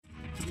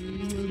We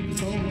were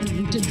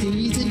born to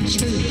be the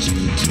Church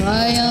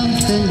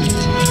Triumphant.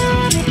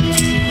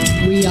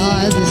 We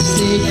are the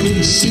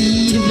sacred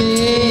seed of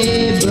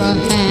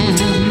Abraham,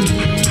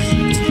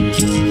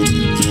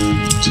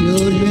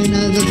 children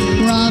of the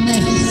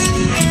promise,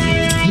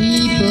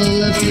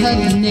 people of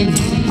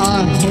covenant.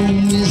 Our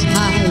home is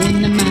high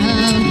in the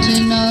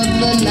mountain of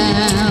the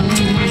Lamb.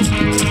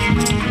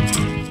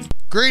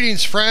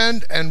 Greetings,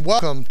 friend, and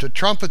welcome to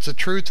Trumpets of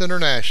Truth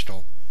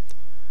International.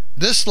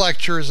 This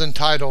lecture is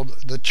entitled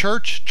The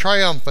Church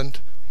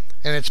Triumphant,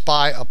 and it's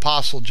by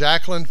Apostle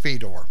Jacqueline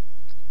Fedor.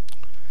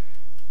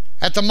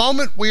 At the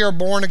moment we are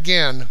born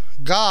again,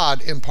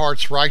 God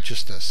imparts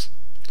righteousness.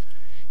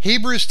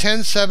 Hebrews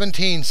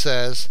 10:17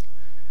 says,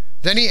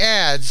 then he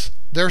adds,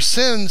 their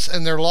sins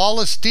and their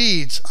lawless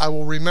deeds I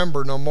will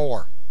remember no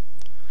more.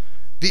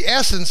 The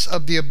essence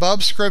of the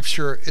above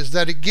scripture is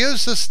that it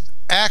gives us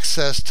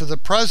access to the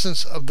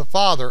presence of the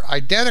Father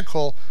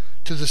identical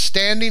to the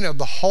standing of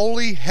the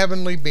holy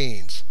heavenly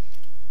beings.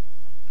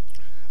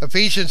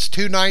 Ephesians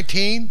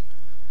 2:19,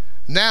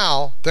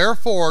 now,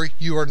 therefore,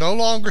 you are no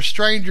longer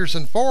strangers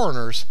and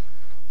foreigners,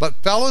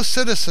 but fellow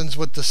citizens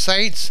with the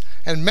saints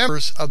and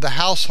members of the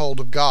household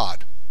of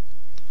God.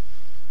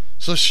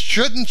 So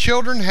shouldn't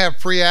children have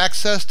free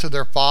access to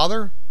their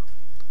Father?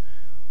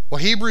 Well,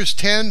 Hebrews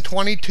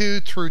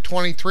 10:22 through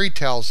 23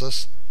 tells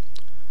us,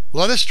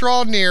 let us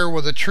draw near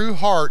with a true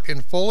heart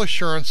in full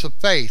assurance of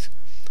faith,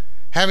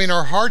 having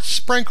our hearts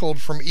sprinkled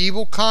from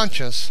evil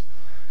conscience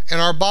and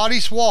our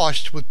bodies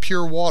washed with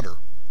pure water.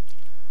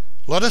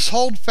 Let us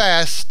hold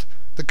fast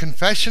the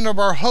confession of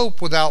our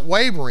hope without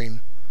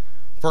wavering,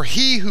 for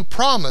he who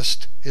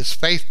promised is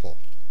faithful.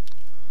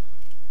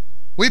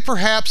 We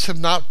perhaps have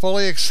not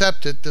fully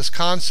accepted this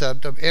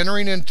concept of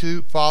entering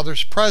into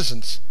Father's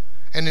presence,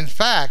 and in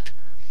fact,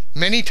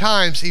 many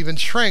times even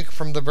shrink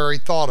from the very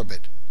thought of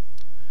it.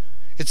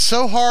 It's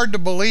so hard to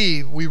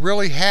believe we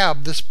really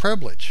have this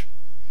privilege.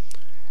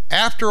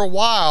 After a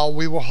while,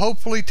 we will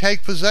hopefully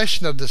take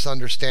possession of this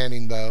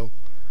understanding, though,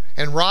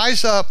 and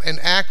rise up and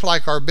act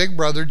like our big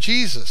brother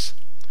Jesus.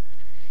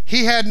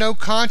 He had no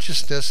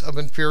consciousness of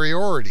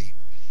inferiority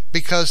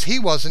because he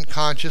wasn't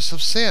conscious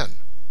of sin.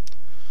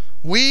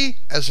 We,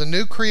 as a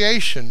new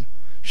creation,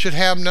 should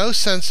have no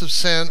sense of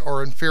sin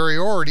or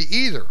inferiority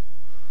either.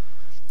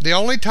 The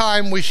only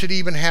time we should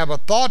even have a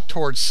thought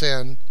towards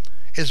sin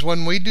is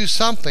when we do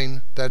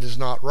something that is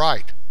not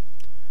right.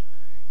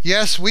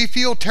 Yes, we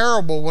feel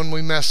terrible when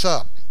we mess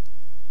up.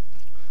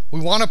 We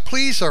want to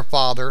please our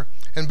Father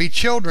and be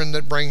children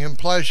that bring Him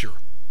pleasure.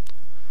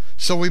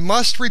 So we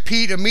must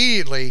repeat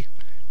immediately,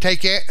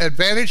 take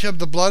advantage of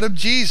the blood of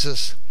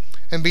Jesus,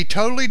 and be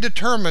totally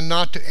determined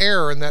not to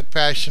err in that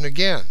fashion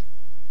again.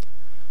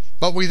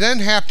 But we then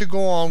have to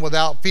go on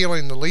without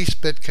feeling the least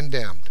bit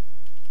condemned.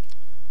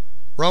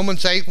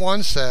 Romans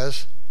 8:1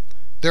 says,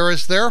 there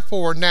is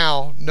therefore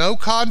now no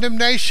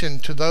condemnation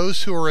to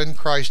those who are in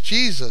Christ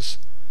Jesus,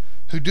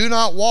 who do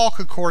not walk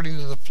according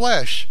to the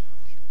flesh,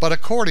 but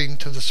according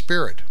to the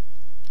Spirit.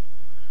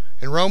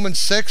 And Romans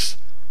 6,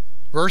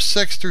 verse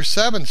 6 through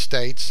 7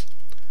 states,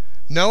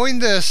 knowing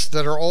this,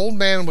 that our old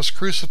man was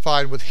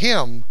crucified with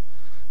him,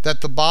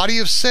 that the body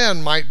of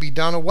sin might be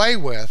done away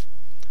with,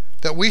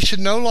 that we should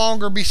no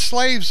longer be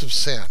slaves of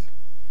sin.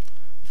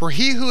 For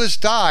he who has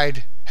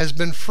died has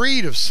been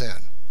freed of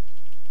sin.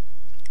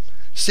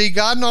 See,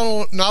 God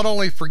not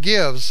only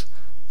forgives,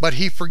 but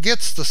He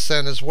forgets the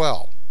sin as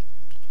well.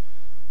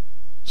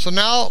 So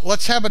now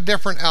let's have a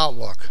different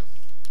outlook.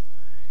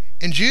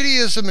 In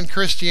Judaism and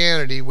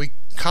Christianity, we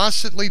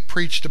constantly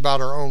preached about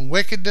our own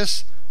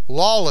wickedness,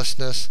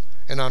 lawlessness,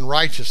 and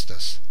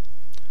unrighteousness.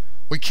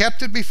 We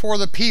kept it before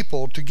the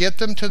people to get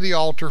them to the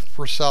altar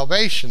for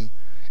salvation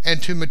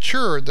and to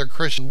mature their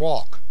Christian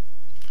walk.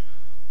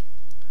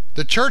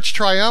 The Church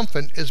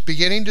Triumphant is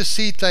beginning to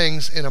see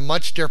things in a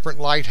much different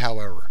light,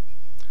 however.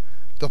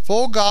 The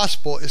full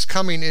gospel is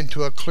coming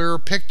into a clearer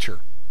picture.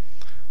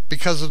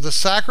 Because of the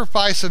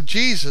sacrifice of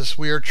Jesus,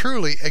 we are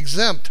truly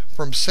exempt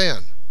from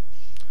sin.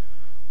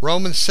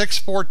 Romans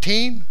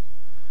 6:14,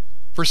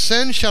 for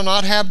sin shall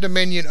not have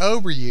dominion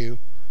over you,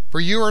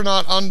 for you are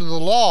not under the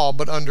law,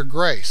 but under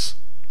grace.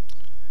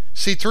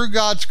 See, through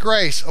God's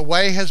grace, a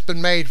way has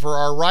been made for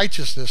our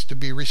righteousness to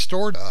be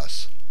restored to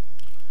us.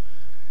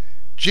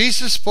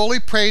 Jesus fully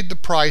paid the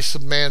price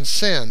of man's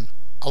sin,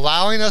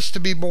 allowing us to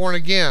be born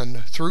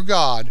again through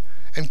God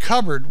and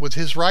covered with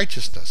His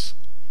righteousness.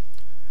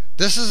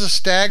 This is a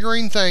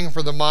staggering thing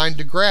for the mind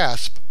to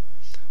grasp,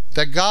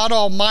 that God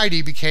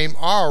Almighty became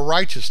our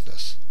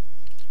righteousness.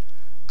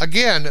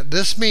 Again,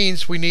 this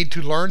means we need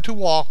to learn to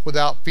walk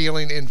without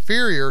feeling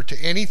inferior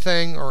to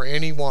anything or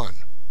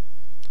anyone.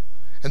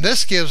 And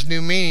this gives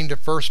new meaning to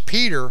 1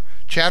 Peter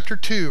chapter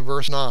 2,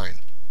 verse 9.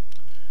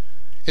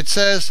 It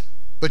says,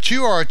 but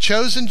you are a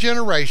chosen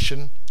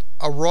generation,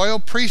 a royal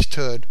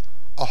priesthood,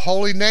 a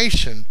holy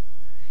nation,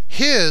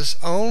 His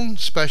own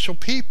special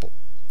people,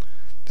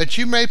 that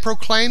you may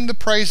proclaim the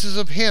praises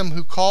of Him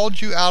who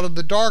called you out of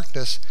the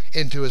darkness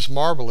into His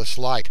marvelous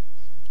light.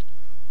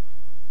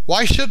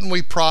 Why shouldn't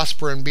we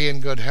prosper and be in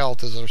good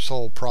health as our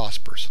soul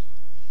prospers?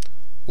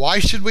 Why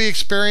should we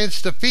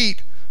experience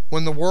defeat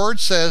when the Word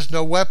says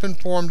no weapon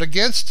formed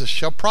against us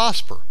shall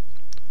prosper?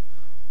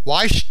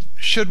 Why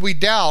should we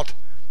doubt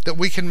that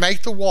we can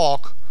make the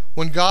walk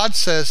when God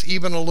says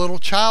even a little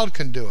child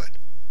can do it?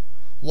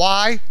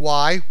 Why?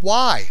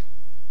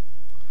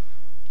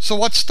 So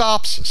what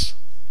stops us?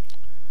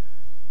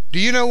 Do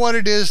you know what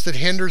it is that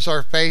hinders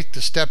our faith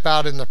to step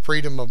out in the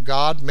freedom of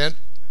God meant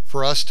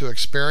for us to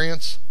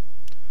experience?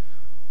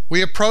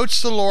 We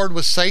approach the Lord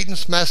with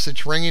Satan's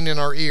message ringing in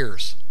our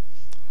ears.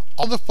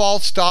 All the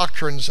false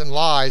doctrines and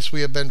lies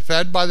we have been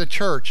fed by the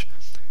church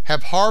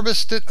have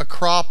harvested a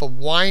crop of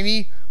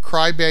whiny,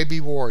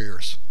 crybaby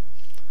warriors.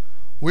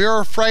 We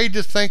are afraid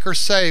to think or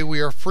say we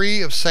are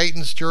free of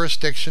Satan's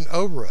jurisdiction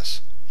over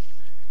us.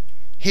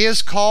 He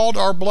has called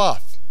our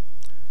bluff.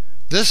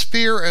 This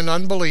fear and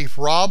unbelief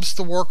robs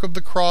the work of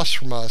the cross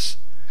from us,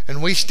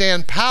 and we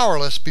stand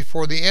powerless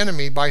before the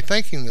enemy by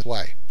thinking this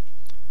way.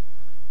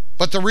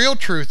 But the real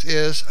truth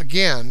is,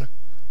 again,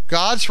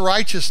 God's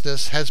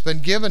righteousness has been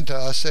given to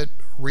us at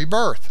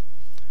rebirth.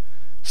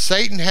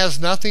 Satan has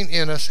nothing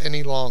in us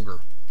any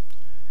longer.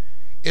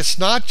 It's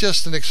not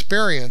just an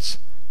experience,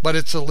 but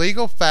it's a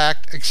legal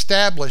fact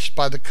established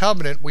by the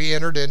covenant we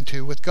entered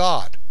into with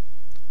God.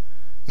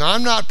 Now,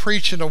 I'm not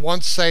preaching a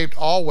once saved,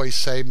 always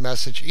saved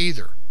message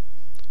either.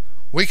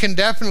 We can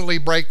definitely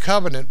break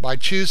covenant by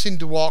choosing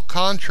to walk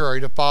contrary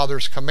to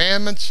Father's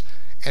commandments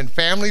and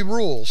family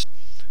rules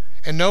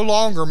and no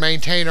longer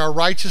maintain our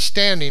righteous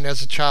standing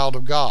as a child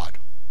of God.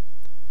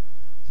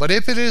 But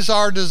if it is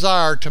our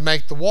desire to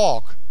make the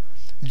walk,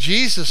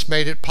 Jesus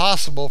made it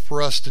possible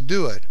for us to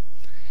do it,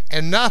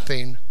 and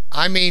nothing,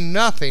 I mean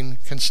nothing,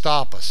 can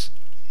stop us.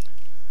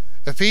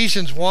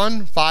 Ephesians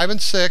 1, 5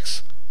 and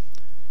 6,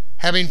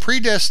 having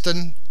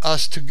predestined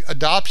us to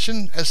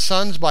adoption as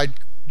sons by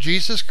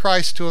Jesus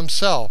Christ to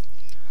himself,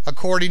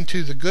 according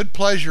to the good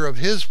pleasure of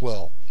his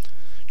will,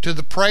 to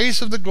the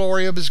praise of the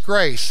glory of his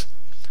grace,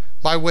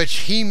 by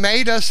which he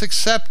made us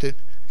accepted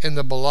in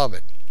the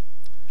Beloved.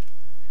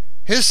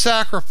 His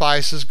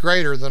sacrifice is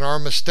greater than our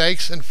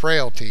mistakes and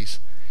frailties,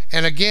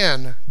 and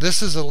again,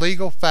 this is a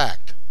legal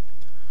fact.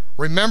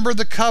 Remember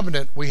the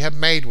covenant we have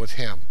made with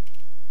him.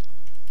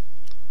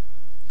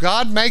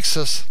 God makes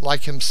us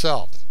like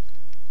himself.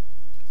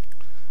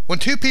 When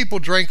two people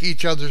drink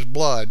each other's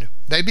blood,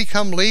 they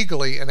become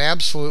legally and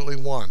absolutely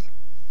one.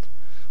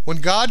 When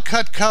God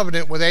cut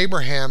covenant with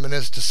Abraham and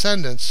his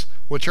descendants,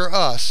 which are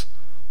us,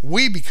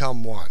 we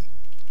become one.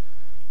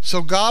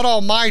 So God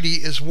Almighty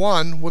is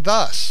one with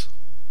us.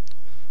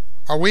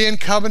 Are we in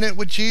covenant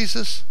with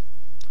Jesus?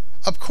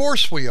 Of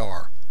course we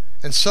are,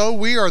 and so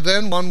we are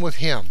then one with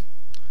him.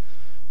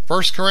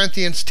 1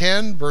 Corinthians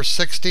 10, verse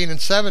 16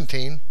 and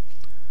 17,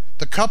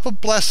 the cup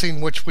of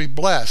blessing which we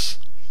bless,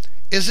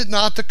 is it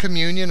not the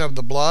communion of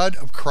the blood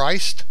of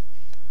Christ?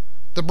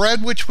 The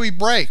bread which we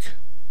break,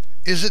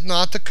 is it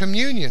not the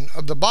communion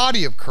of the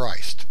body of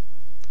Christ?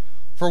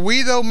 For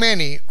we, though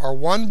many, are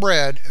one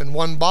bread and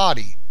one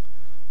body,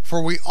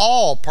 for we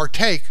all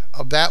partake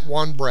of that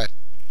one bread.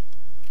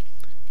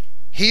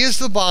 He is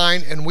the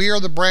vine, and we are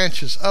the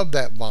branches of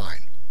that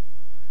vine.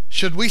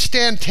 Should we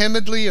stand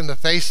timidly in the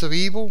face of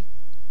evil?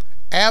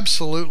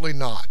 Absolutely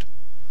not.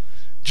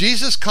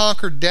 Jesus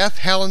conquered death,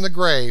 hell, and the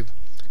grave,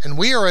 and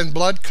we are in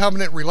blood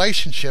covenant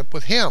relationship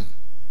with him.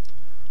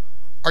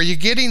 Are you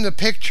getting the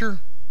picture?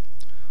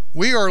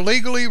 We are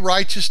legally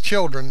righteous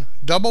children,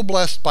 double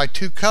blessed by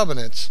two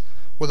covenants,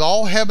 with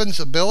all heaven's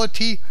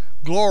ability,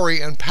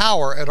 glory, and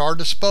power at our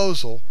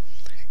disposal,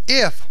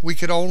 if we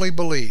could only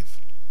believe.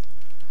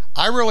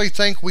 I really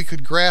think we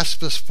could grasp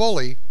this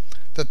fully,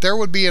 that there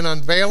would be an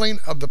unveiling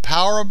of the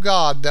power of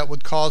God that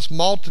would cause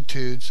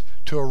multitudes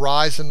to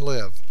arise and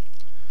live.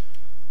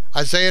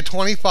 Isaiah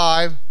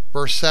 25,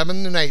 verse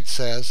 7 and 8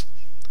 says,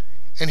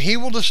 "And he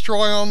will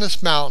destroy on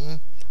this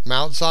mountain,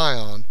 Mount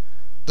Zion,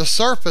 the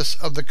surface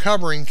of the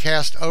covering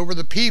cast over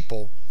the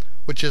people,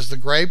 which is the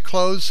grave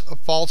clothes of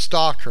false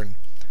doctrine,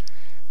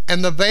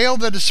 and the veil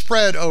that is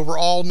spread over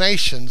all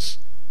nations,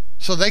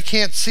 so they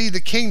can't see the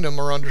kingdom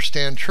or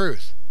understand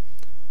truth."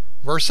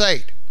 Verse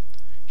 8,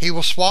 "He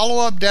will swallow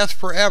up death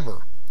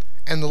forever,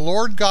 and the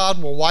Lord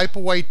God will wipe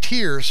away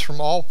tears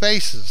from all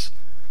faces.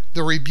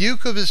 The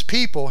rebuke of his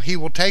people he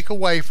will take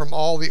away from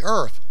all the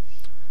earth,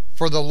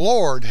 for the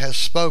Lord has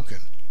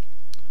spoken."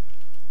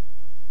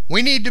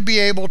 We need to be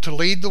able to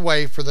lead the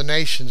way for the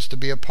nations to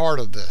be a part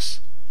of this.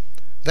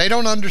 They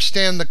don't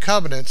understand the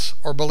covenants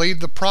or believe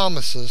the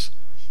promises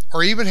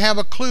or even have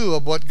a clue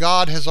of what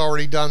God has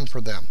already done for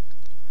them.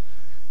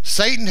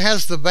 Satan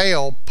has the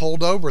veil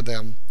pulled over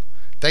them.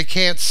 They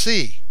can't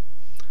see.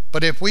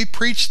 But if we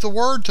preach the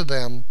word to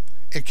them,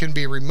 it can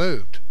be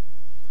removed.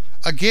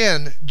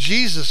 Again,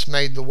 Jesus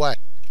made the way.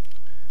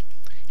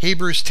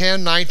 Hebrews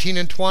 10, 19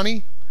 and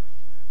 20,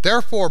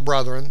 "Therefore,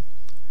 brethren,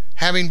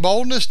 having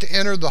boldness to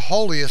enter the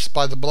holiest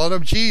by the blood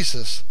of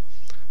Jesus,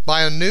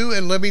 by a new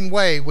and living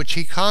way which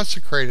he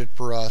consecrated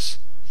for us,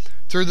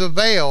 through the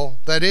veil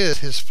that is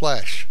his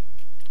flesh."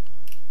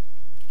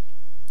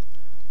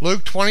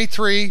 Luke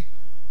 23,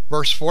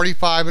 verse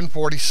 45 and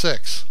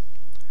 46,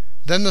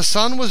 "Then the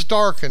sun was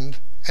darkened,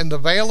 and the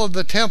veil of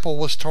the temple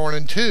was torn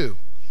in two.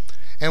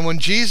 And when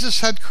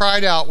Jesus had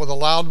cried out with a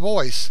loud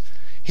voice,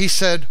 he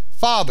said,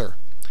 "Father,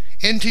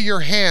 into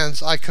your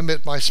hands I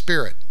commit my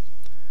spirit."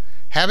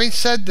 Having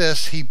said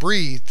this, he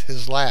breathed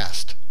his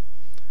last.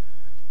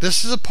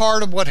 This is a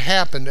part of what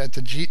happened at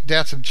the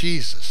death of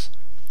Jesus.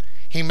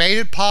 He made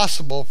it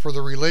possible for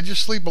the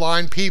religiously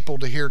blind people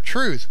to hear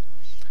truth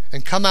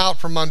and come out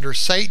from under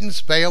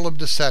Satan's veil of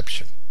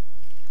deception.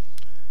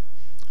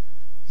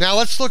 Now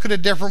let's look at a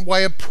different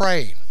way of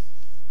praying.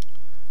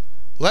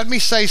 Let me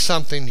say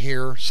something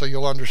here so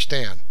you'll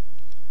understand.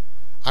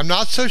 I'm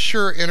not so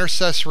sure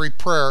intercessory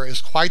prayer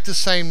is quite the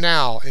same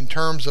now in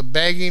terms of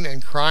begging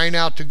and crying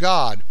out to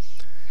God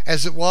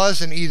as it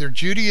was in either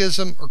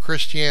Judaism or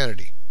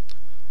Christianity.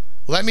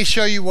 Let me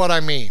show you what I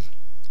mean.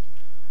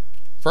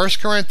 1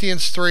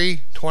 Corinthians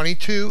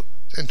 3:22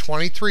 and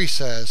 23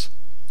 says,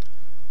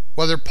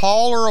 "Whether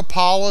Paul or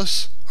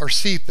Apollos or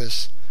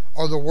Cephas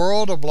or the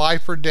world of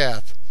life or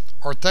death,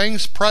 or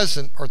things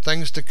present or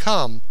things to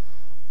come,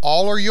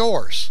 all are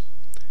yours,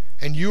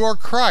 and you are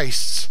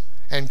Christ's,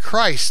 and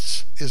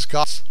Christ's is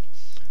God's."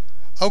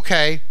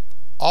 Okay,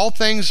 all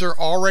things are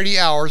already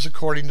ours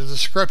according to the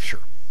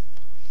Scripture.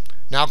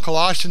 Now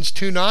Colossians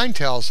 2:9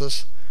 tells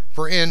us,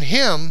 "For in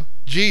him,"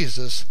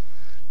 Jesus,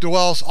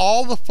 "dwells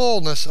all the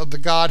fullness of the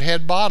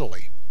Godhead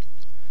bodily."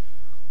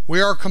 We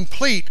are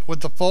complete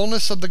with the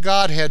fullness of the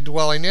Godhead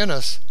dwelling in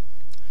us.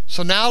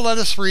 So now let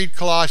us read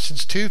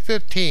Colossians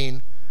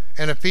 2:15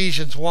 and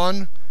Ephesians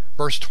 1,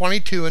 verse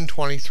 22 and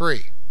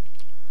 23.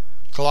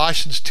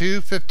 Colossians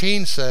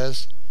 2:15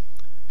 says,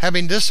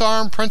 "Having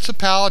disarmed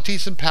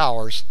principalities and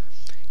powers,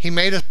 he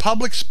made a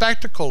public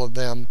spectacle of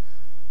them,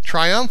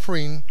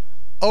 triumphing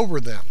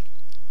over them."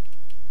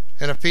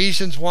 In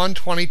Ephesians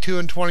 1:22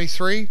 and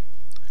 23,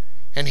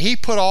 "And he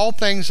put all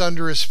things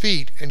under his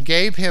feet, and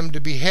gave him to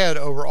be head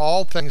over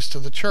all things to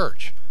the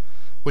church,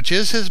 which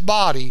is his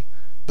body,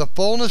 the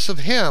fullness of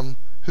him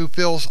who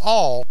fills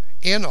all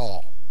in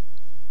all."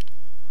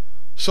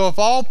 So if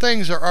all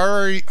things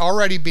are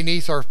already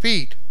beneath our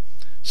feet,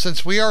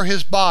 since we are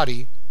his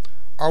body,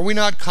 are we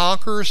not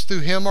conquerors through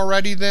him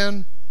already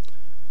then?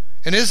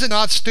 And is it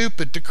not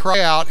stupid to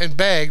cry out and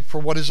beg for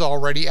what is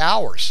already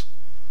ours?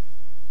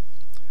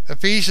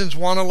 Ephesians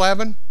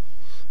 1:11,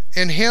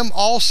 "In him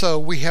also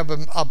we have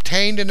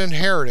obtained an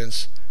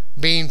inheritance,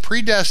 being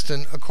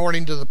predestined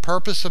according to the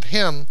purpose of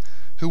him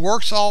who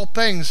works all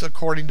things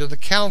according to the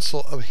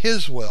counsel of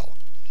his will."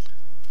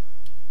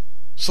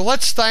 So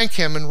let's thank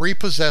him and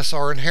repossess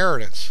our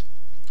inheritance.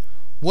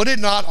 Would it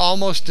not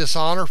almost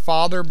dishonor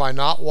Father by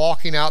not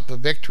walking out the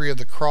victory of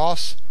the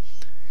cross?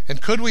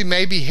 And could we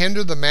maybe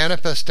hinder the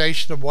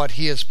manifestation of what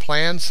he has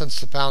planned since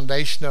the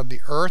foundation of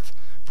the earth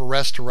for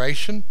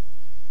restoration?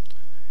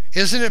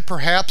 Isn't it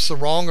perhaps the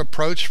wrong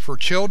approach for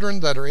children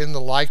that are in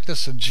the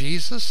likeness of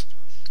Jesus?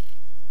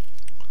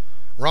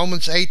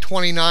 Romans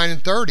 8:29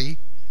 and 30,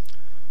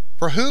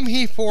 "For whom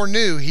he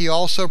foreknew he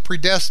also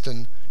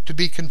predestined to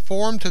be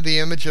conformed to the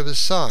image of his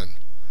Son,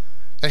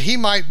 that he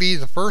might be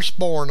the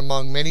firstborn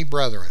among many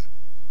brethren.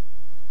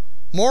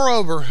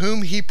 Moreover,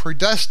 whom he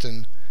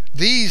predestined,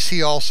 these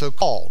he also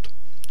called.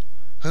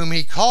 Whom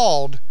he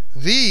called,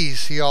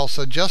 these he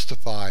also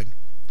justified.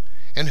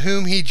 And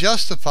whom he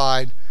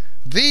justified,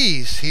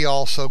 these he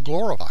also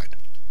glorified."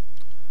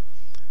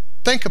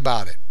 Think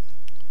about it.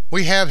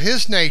 We have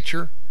his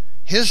nature,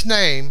 his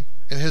name,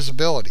 and his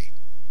ability.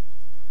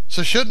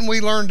 So shouldn't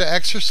we learn to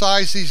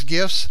exercise these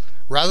gifts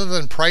rather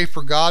than pray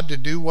for God to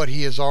do what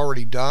he has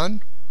already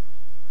done?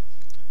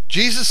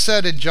 Jesus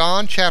said in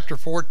John chapter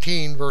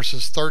 14,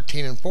 verses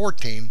 13 and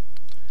 14,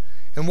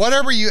 "And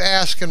whatever you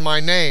ask in my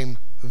name,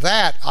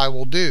 that I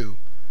will do,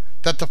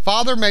 that the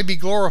Father may be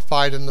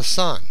glorified in the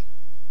Son.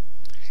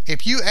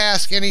 If you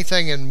ask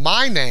anything in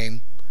my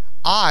name,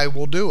 I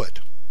will do it."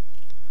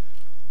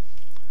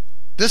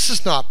 This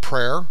is not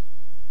prayer.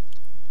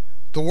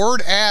 The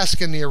word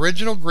ask in the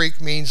original Greek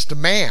means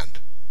demand.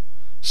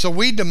 So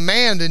we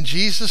demand in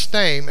Jesus'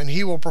 name and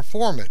he will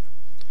perform it,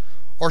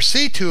 or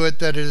see to it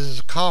that it is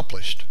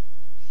accomplished.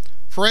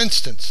 For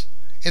instance,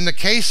 in the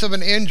case of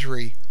an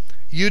injury,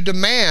 you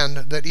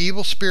demand that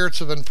evil spirits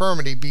of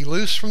infirmity be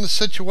loosed from the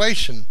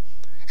situation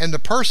and the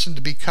person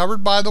to be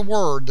covered by the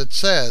word that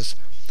says,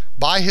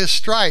 "By his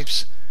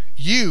stripes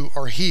you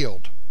are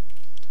healed."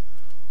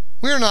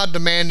 We are not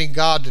demanding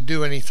God to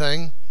do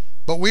anything,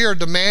 but we are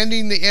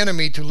demanding the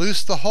enemy to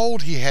loose the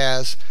hold he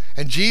has,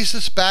 and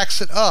Jesus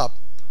backs it up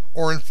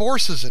or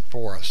enforces it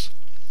for us.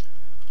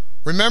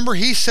 Remember,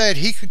 he said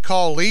he could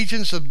call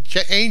legions of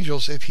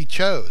angels if he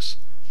chose.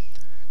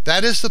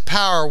 That is the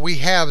power we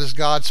have as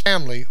God's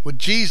family, with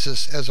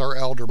Jesus as our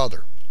elder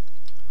brother.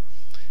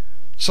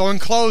 So in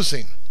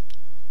closing,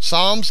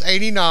 Psalms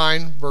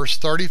 89, verse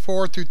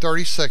 34 through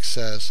 36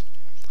 says,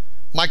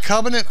 "My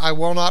covenant I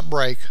will not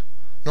break,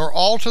 nor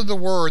alter the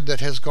word that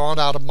has gone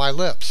out of my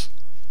lips.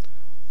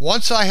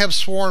 Once I have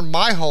sworn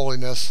my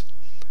holiness,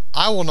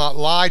 I will not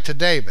lie to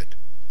David.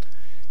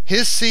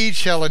 His seed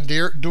shall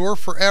endure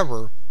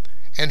forever,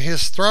 and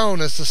his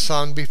throne as the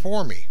sun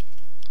before me."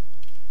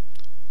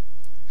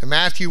 In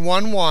Matthew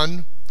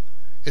 1:1,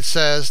 it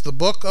says, the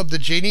book of the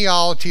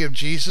genealogy of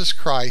Jesus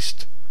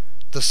Christ,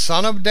 the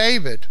son of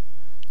David,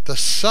 the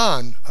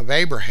son of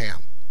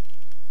Abraham.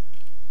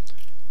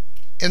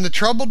 In the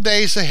troubled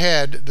days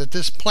ahead that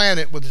this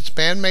planet with its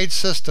man-made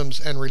systems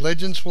and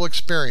religions will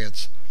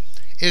experience,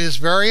 it is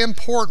very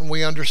important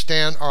we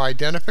understand our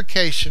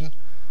identification,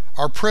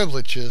 our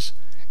privileges,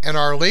 and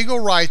our legal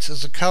rights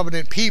as a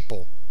covenant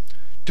people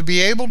to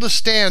be able to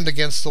stand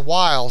against the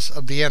wiles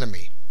of the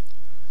enemy.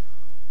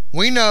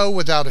 We know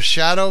without a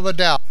shadow of a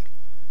doubt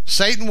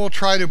Satan will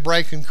try to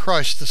break and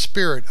crush the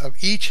spirit of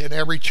each and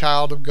every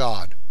child of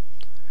God.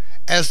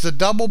 As the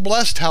double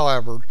blessed,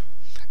 however,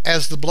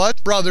 as the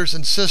blood brothers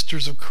and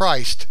sisters of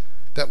Christ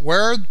that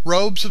wear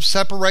robes of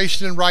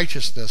separation and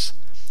righteousness,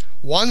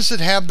 ones that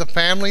have the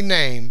family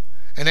name,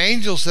 and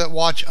angels that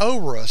watch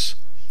over us,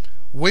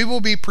 we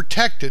will be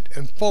protected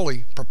and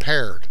fully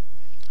prepared.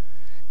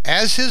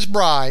 As His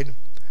bride,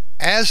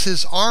 as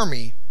His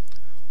army,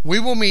 we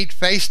will meet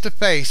face to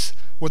face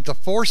with the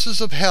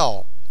forces of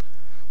hell,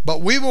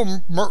 but we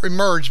will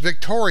emerge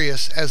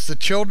victorious as the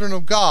children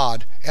of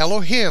God,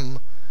 Elohim,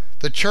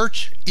 the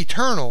Church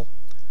Eternal,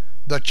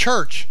 the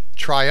Church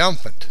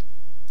Triumphant.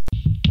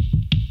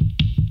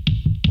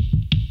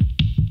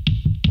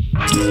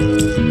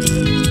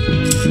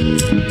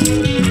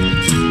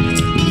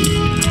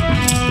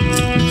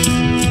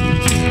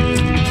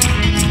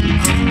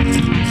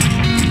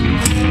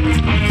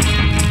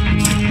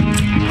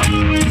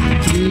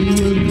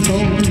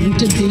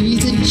 To be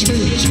the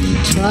Church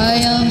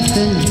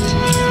Triumphant.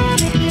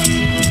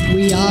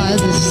 We are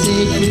the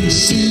sacred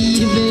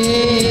seed of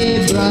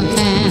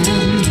Abraham,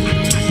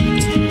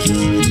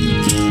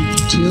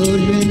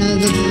 children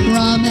of the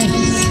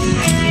promise,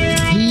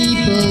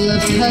 people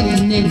of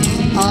covenant.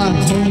 Our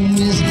home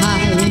is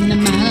high in the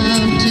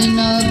mountain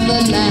of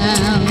the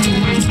Lamb.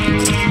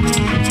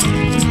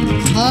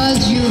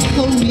 Cause your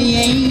holy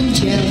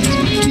angels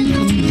to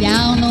come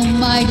down,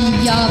 Almighty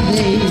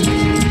Yahweh.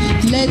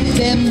 Let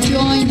them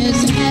join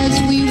us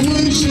as we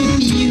worship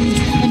you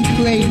and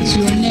praise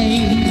your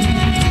name.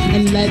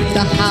 And let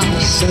the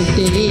house of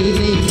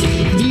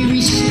David be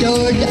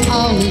restored to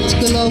all its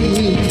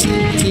glory.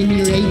 In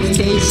your 8th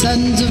day,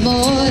 sons of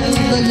oil,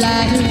 the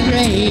latter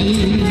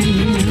rain.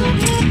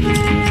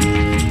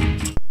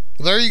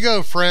 Well, there you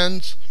go,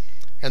 friends.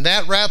 And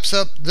that wraps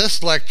up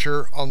this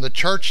lecture on the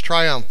Church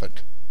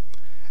Triumphant.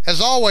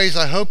 As always,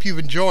 I hope you've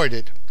enjoyed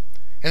it.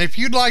 And if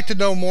you'd like to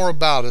know more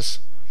about us,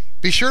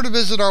 be sure to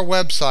visit our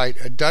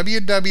website at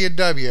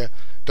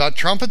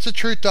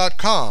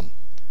www.trumpetsofTruth.com.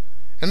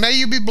 And may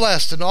you be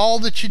blessed in all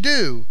that you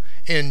do,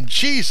 in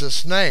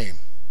Jesus' name.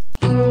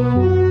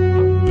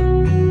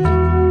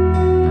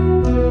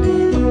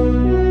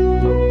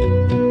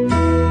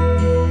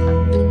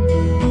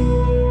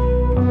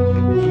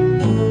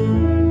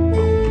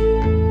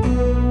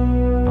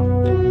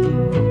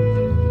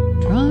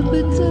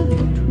 Trumpets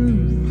of